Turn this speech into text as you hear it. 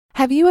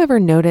Have you ever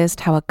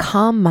noticed how a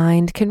calm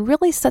mind can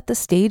really set the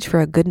stage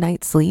for a good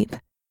night's sleep?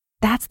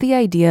 That's the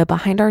idea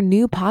behind our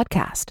new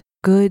podcast,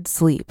 Good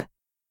Sleep.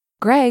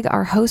 Greg,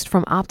 our host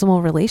from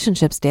Optimal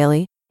Relationships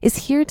Daily,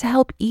 is here to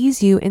help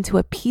ease you into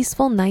a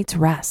peaceful night's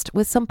rest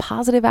with some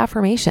positive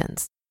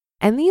affirmations.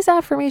 And these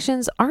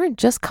affirmations aren't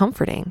just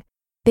comforting.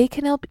 They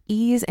can help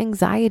ease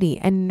anxiety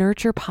and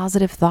nurture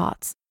positive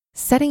thoughts,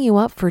 setting you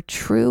up for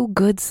true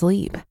good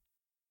sleep.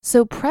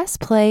 So press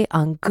play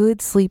on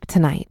Good Sleep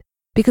tonight,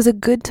 because a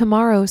good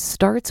tomorrow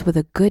starts with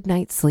a good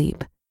night's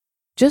sleep.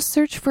 Just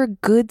search for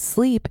Good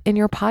Sleep in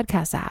your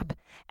podcast app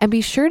and be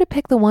sure to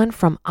pick the one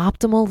from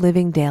Optimal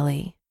Living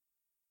Daily.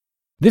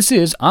 This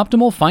is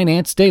Optimal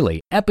Finance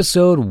Daily,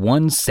 episode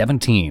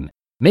 117,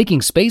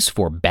 Making Space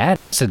for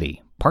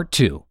Badacity, Part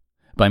 2,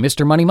 by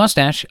Mr. Money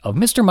Mustache of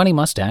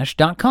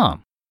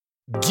MrMoneyMustache.com.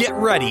 Get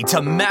ready to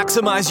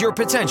maximize your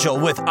potential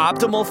with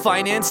Optimal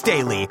Finance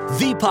Daily,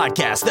 the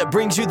podcast that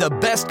brings you the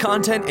best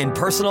content in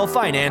personal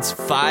finance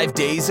 5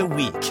 days a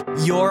week.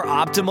 Your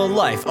optimal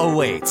life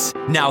awaits.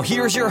 Now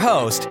here's your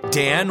host,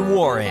 Dan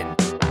Warren.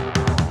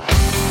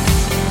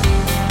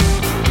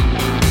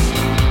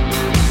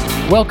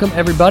 Welcome,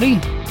 everybody,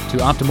 to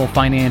Optimal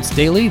Finance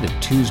Daily, the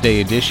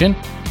Tuesday edition,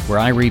 where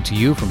I read to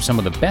you from some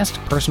of the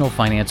best personal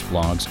finance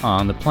blogs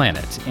on the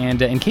planet.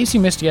 And in case you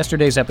missed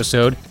yesterday's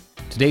episode,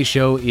 today's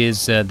show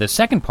is the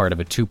second part of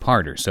a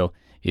two-parter, so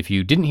if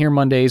you didn't hear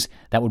Mondays,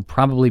 that would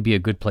probably be a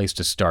good place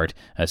to start,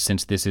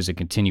 since this is a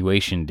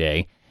continuation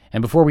day.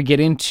 And before we get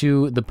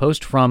into the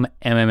post from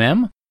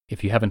MMM,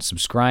 if you haven't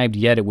subscribed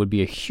yet, it would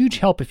be a huge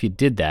help if you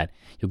did that.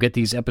 You'll get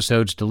these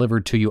episodes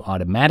delivered to you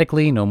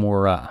automatically, no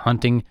more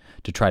hunting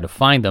to try to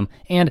find them,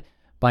 and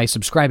by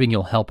subscribing,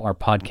 you'll help our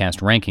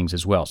podcast rankings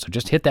as well. So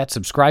just hit that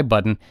subscribe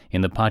button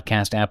in the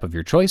podcast app of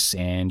your choice,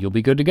 and you'll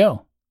be good to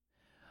go.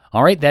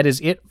 All right, that is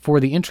it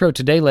for the intro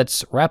today.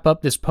 Let's wrap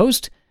up this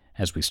post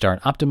as we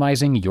start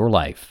optimizing your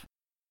life.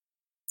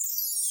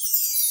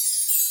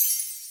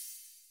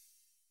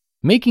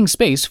 Making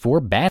Space for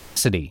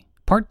Badacity,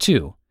 Part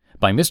 2,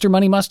 by Mr.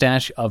 Money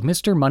Mustache of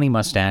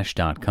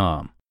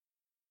MrMoneyMustache.com.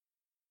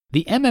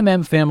 The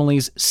MMM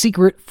family's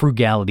secret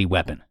frugality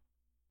weapon.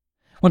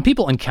 When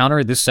people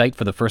encounter this site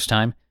for the first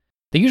time,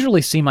 they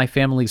usually see my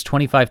family's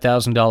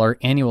 $25,000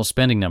 annual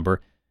spending number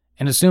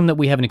and assume that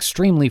we have an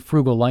extremely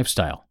frugal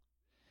lifestyle.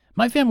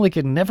 My family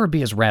could never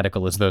be as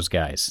radical as those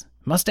guys.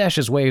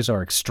 Mustache's ways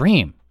are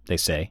extreme, they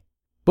say.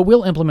 But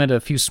we'll implement a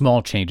few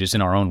small changes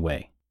in our own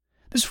way.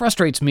 This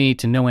frustrates me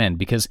to no end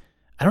because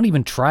I don't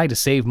even try to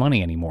save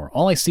money anymore.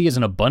 All I see is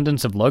an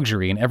abundance of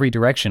luxury in every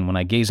direction when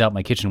I gaze out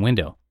my kitchen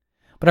window.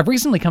 But I've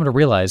recently come to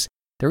realize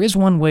there is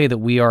one way that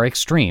we are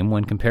extreme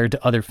when compared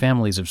to other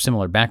families of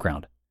similar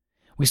background.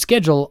 We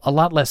schedule a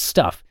lot less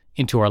stuff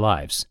into our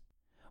lives.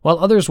 While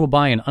others will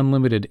buy an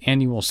unlimited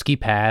annual ski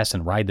pass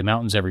and ride the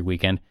mountains every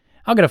weekend,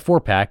 I'll get a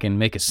 4-pack and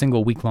make a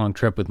single week-long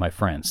trip with my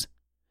friends.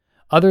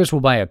 Others will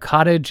buy a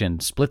cottage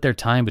and split their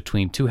time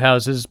between 2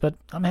 houses, but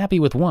I'm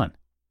happy with one.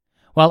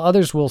 While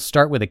others will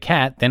start with a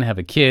cat, then have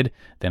a kid,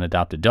 then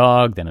adopt a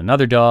dog, then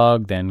another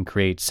dog, then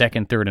create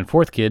 2nd, 3rd, and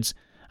 4th kids,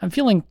 I'm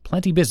feeling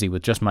plenty busy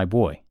with just my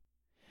boy.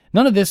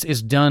 None of this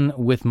is done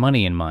with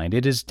money in mind.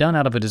 It is done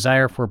out of a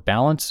desire for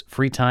balance,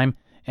 free time,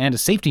 and a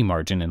safety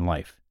margin in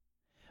life.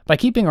 By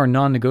keeping our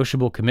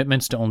non-negotiable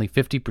commitments to only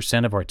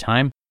 50% of our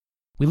time,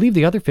 we leave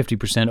the other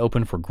 50%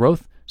 open for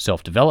growth,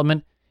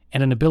 self-development,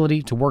 and an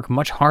ability to work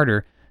much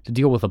harder to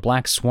deal with the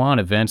black swan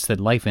events that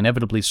life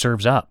inevitably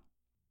serves up.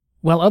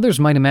 While others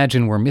might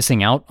imagine we're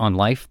missing out on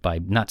life by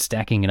not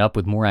stacking it up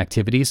with more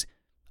activities,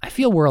 I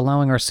feel we're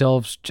allowing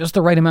ourselves just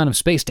the right amount of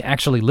space to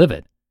actually live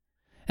it.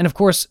 And of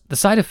course, the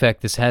side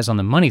effect this has on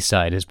the money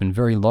side has been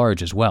very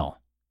large as well.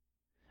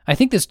 I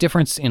think this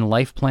difference in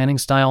life planning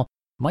style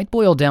might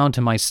boil down to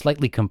my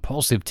slightly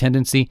compulsive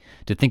tendency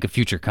to think of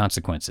future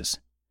consequences.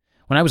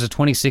 When I was a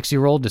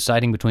 26-year-old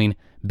deciding between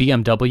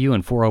BMW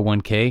and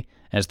 401k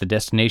as the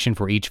destination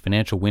for each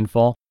financial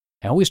windfall,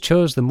 I always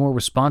chose the more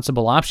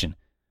responsible option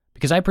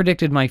because I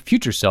predicted my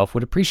future self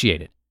would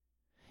appreciate it.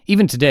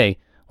 Even today,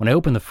 when I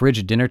open the fridge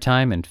at dinner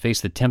time and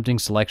face the tempting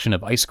selection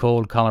of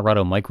ice-cold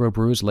Colorado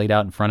microbrews laid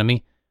out in front of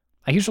me,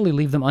 I usually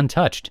leave them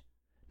untouched.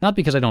 Not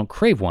because I don't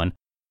crave one,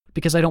 but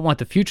because I don't want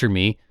the future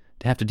me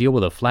to have to deal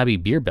with a flabby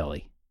beer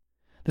belly.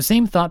 The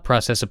same thought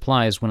process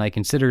applies when I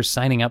consider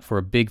signing up for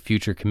a big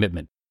future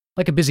commitment,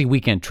 like a busy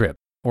weekend trip,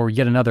 or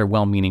yet another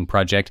well-meaning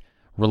project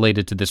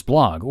related to this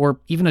blog, or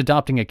even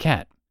adopting a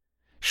cat.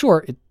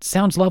 Sure, it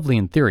sounds lovely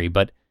in theory,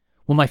 but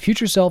will my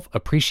future self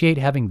appreciate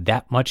having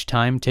that much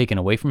time taken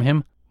away from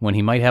him when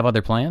he might have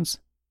other plans?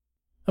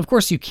 Of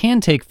course, you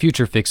can take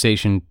future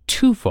fixation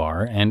too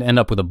far and end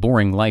up with a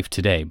boring life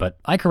today, but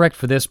I correct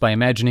for this by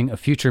imagining a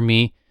future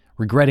me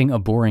regretting a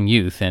boring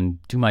youth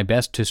and do my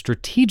best to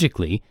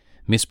strategically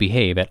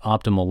misbehave at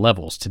optimal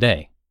levels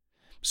today.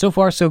 So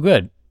far, so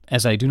good,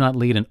 as I do not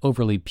lead an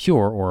overly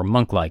pure or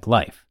monk-like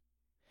life.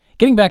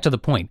 Getting back to the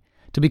point,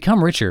 to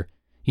become richer,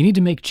 you need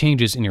to make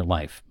changes in your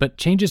life, but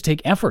changes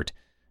take effort,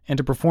 and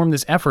to perform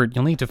this effort,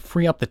 you'll need to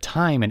free up the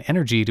time and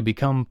energy to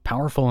become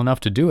powerful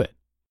enough to do it.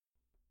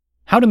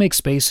 How to make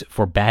space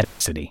for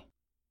badacity.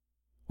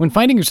 When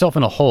finding yourself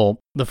in a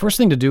hole, the first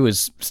thing to do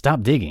is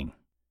stop digging.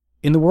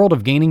 In the world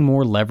of gaining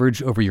more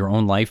leverage over your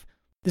own life,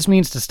 this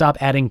means to stop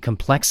adding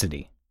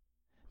complexity.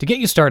 To get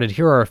you started,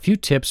 here are a few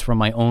tips from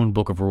my own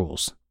book of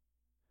rules.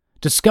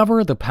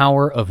 Discover the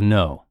power of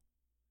no.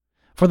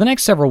 For the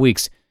next several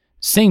weeks,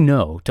 say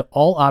no to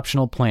all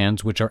optional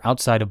plans which are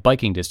outside of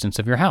biking distance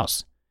of your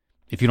house.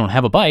 If you don't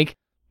have a bike,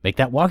 make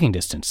that walking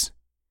distance.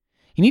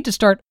 You need to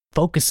start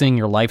focusing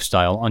your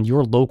lifestyle on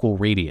your local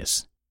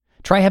radius.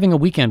 Try having a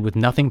weekend with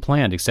nothing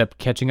planned except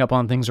catching up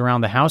on things around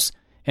the house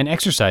and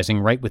exercising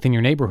right within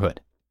your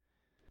neighborhood.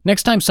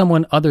 Next time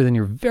someone other than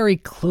your very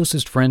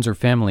closest friends or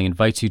family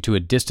invites you to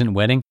a distant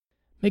wedding,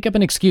 make up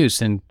an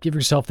excuse and give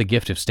yourself the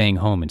gift of staying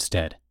home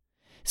instead.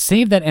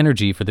 Save that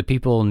energy for the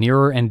people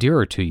nearer and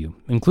dearer to you,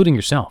 including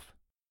yourself.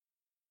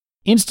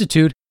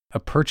 Institute a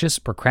purchase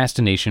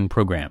procrastination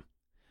program.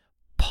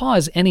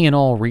 Pause any and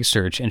all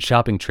research and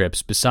shopping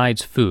trips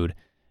besides food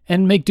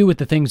and make do with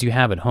the things you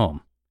have at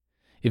home.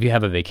 If you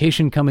have a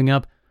vacation coming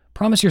up,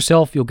 promise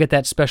yourself you'll get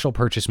that special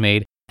purchase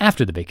made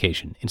after the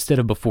vacation instead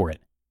of before it.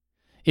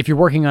 If you're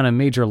working on a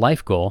major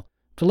life goal,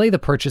 delay the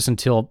purchase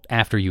until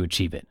after you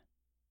achieve it.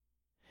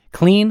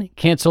 Clean,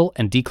 cancel,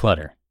 and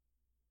declutter.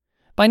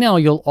 By now,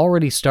 you'll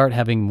already start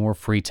having more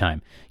free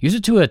time. Use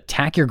it to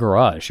attack your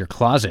garage, your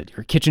closet,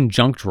 your kitchen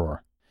junk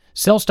drawer.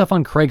 Sell stuff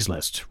on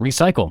Craigslist,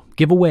 recycle,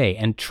 give away,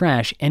 and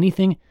trash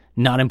anything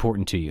not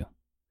important to you.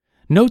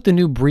 Note the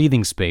new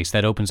breathing space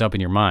that opens up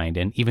in your mind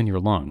and even your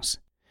lungs.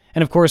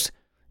 And of course,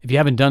 if you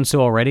haven't done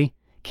so already,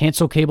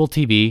 cancel cable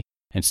TV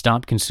and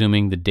stop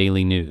consuming the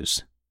daily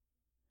news.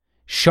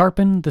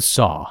 Sharpen the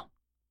saw.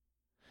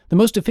 The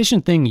most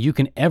efficient thing you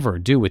can ever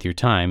do with your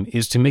time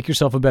is to make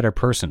yourself a better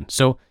person.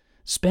 So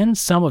spend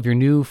some of your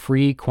new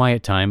free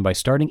quiet time by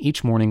starting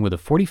each morning with a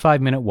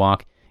 45-minute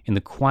walk in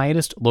the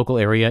quietest local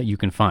area you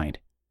can find.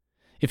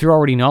 If you're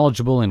already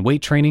knowledgeable in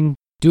weight training,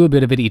 do a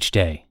bit of it each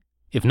day.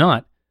 If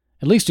not,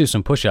 at least do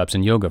some push-ups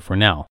and yoga for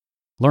now.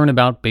 Learn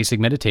about basic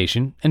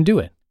meditation and do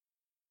it.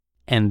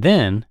 And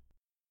then,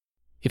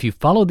 if you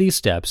follow these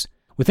steps,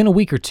 within a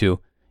week or two,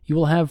 you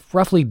will have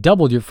roughly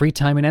doubled your free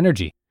time and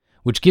energy,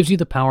 which gives you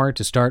the power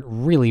to start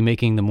really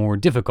making the more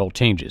difficult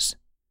changes.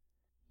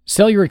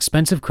 Sell your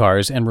expensive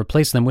cars and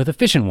replace them with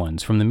efficient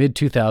ones from the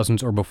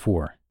mid-2000s or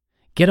before.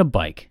 Get a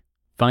bike.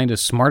 Find a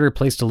smarter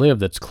place to live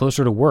that's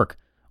closer to work,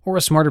 or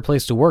a smarter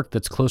place to work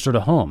that's closer to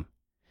home.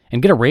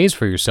 And get a raise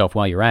for yourself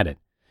while you're at it.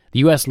 The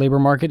U.S. labor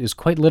market is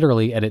quite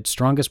literally at its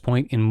strongest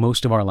point in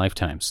most of our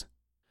lifetimes.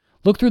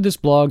 Look through this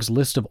blog's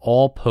list of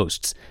all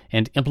posts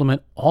and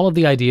implement all of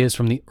the ideas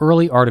from the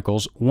early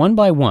articles one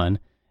by one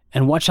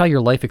and watch how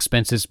your life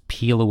expenses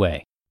peel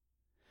away.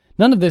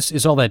 None of this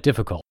is all that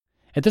difficult.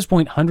 At this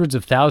point, hundreds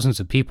of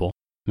thousands of people,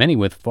 many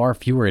with far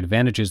fewer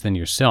advantages than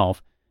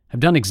yourself, have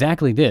done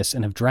exactly this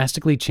and have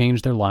drastically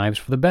changed their lives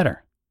for the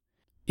better.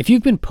 If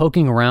you've been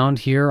poking around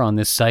here on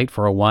this site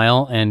for a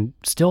while and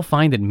still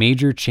find that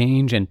major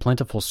change and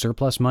plentiful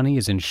surplus money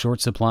is in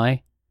short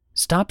supply,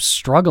 stop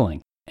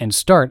struggling and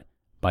start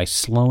by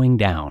slowing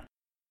down.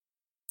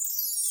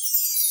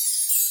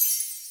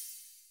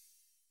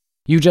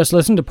 You just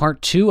listened to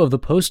part 2 of the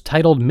post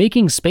titled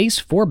Making Space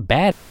for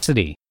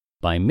Badacity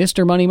by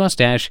Mr. Money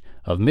Mustache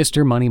of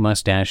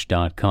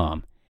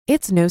MrMoneyMustache.com.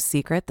 It's no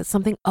secret that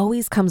something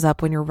always comes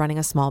up when you're running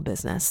a small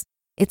business.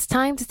 It's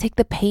time to take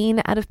the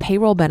pain out of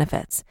payroll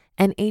benefits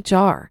and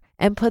HR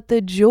and put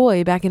the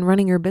joy back in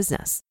running your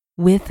business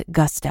with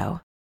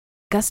Gusto.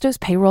 Gusto's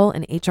payroll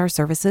and HR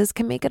services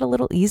can make it a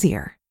little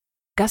easier.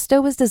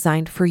 Gusto was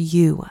designed for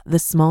you, the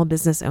small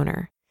business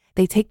owner.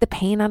 They take the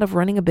pain out of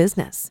running a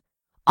business,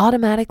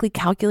 automatically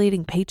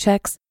calculating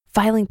paychecks,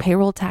 filing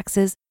payroll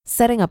taxes,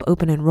 setting up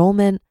open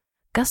enrollment.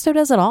 Gusto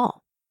does it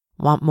all.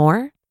 Want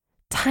more?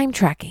 Time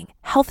tracking,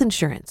 health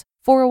insurance,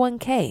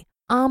 401k,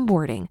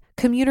 onboarding,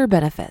 commuter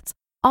benefits,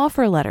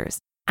 offer letters,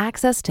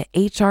 access to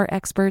HR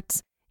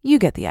experts. You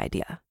get the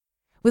idea.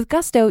 With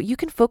Gusto, you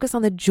can focus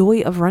on the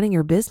joy of running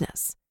your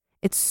business.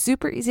 It's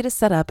super easy to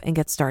set up and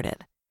get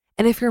started.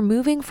 And if you're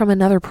moving from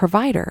another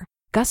provider,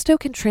 Gusto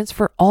can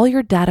transfer all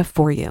your data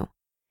for you.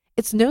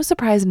 It's no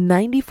surprise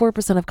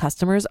 94% of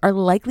customers are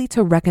likely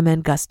to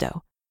recommend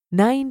Gusto.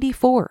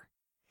 94.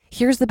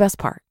 Here's the best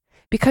part.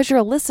 Because you're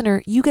a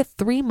listener, you get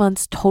 3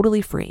 months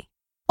totally free.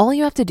 All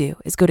you have to do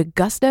is go to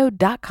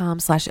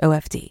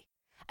gusto.com/OFD.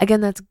 Again,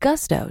 that's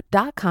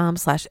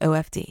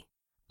gusto.com/OFD.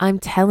 I'm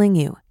telling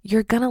you,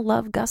 you're gonna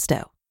love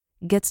Gusto.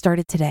 Get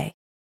started today.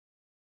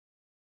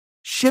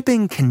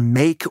 Shipping can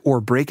make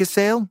or break a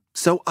sale,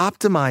 so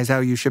optimize how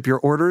you ship your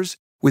orders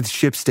with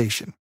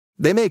ShipStation.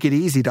 They make it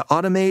easy to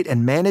automate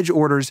and manage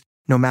orders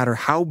no matter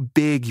how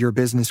big your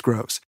business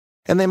grows.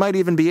 And they might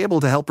even be able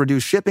to help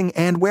reduce shipping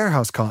and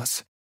warehouse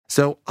costs.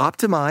 So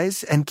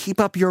optimize and keep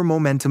up your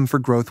momentum for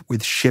growth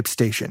with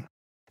ShipStation.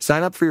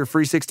 Sign up for your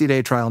free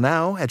 60-day trial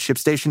now at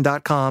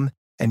ShipStation.com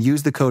and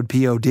use the code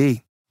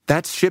POD.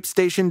 That's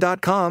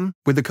ShipStation.com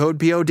with the code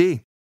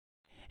POD.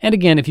 And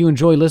again, if you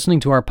enjoy listening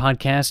to our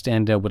podcast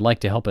and would like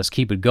to help us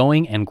keep it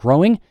going and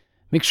growing,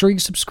 make sure you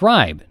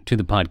subscribe to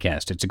the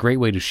podcast. It's a great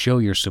way to show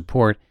your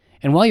support.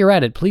 And while you're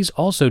at it, please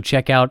also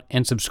check out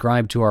and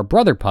subscribe to our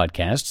brother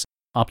podcasts,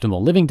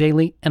 Optimal Living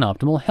Daily and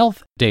Optimal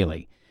Health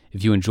Daily.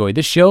 If you enjoy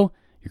this show,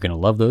 you're going to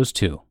love those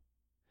too.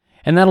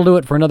 And that'll do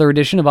it for another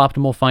edition of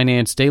Optimal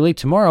Finance Daily.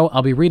 Tomorrow,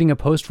 I'll be reading a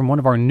post from one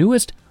of our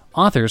newest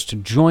authors to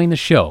join the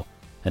show.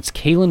 That's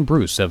Kaylin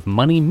Bruce of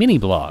Money Mini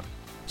Blog.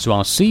 So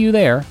I'll see you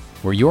there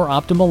where your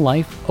optimal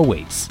life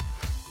awaits.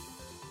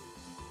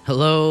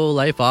 Hello,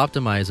 Life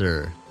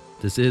Optimizer.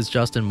 This is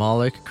Justin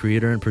Malik,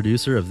 creator and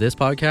producer of this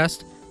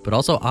podcast, but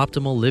also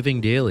Optimal Living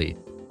Daily,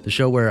 the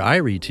show where I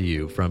read to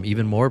you from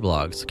even more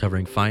blogs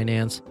covering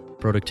finance,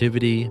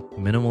 productivity,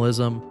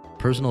 minimalism,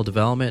 personal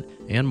development,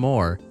 and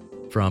more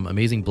from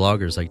amazing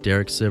bloggers like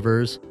Derek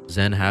Sivers,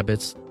 Zen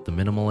Habits, The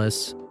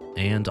Minimalists,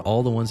 and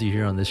all the ones you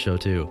hear on this show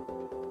too.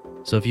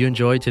 So if you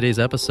enjoyed today's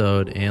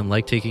episode and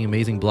like taking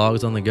amazing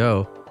blogs on the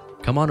go,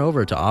 come on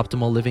over to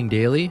Optimal Living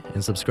Daily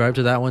and subscribe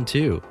to that one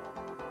too.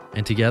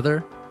 And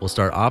together, we'll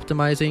start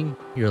optimizing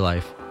your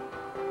life.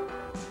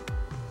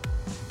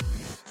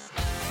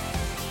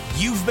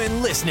 You've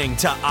been listening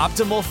to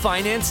Optimal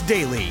Finance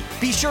Daily.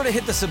 Be sure to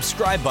hit the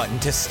subscribe button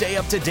to stay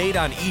up to date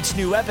on each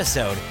new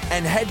episode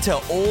and head to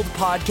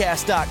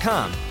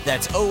oldpodcast.com.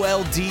 That's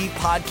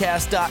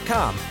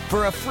OLDpodcast.com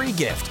for a free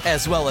gift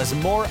as well as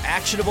more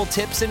actionable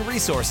tips and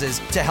resources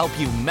to help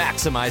you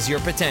maximize your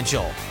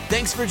potential.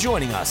 Thanks for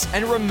joining us,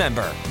 and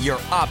remember, your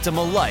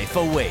optimal life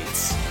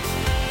awaits.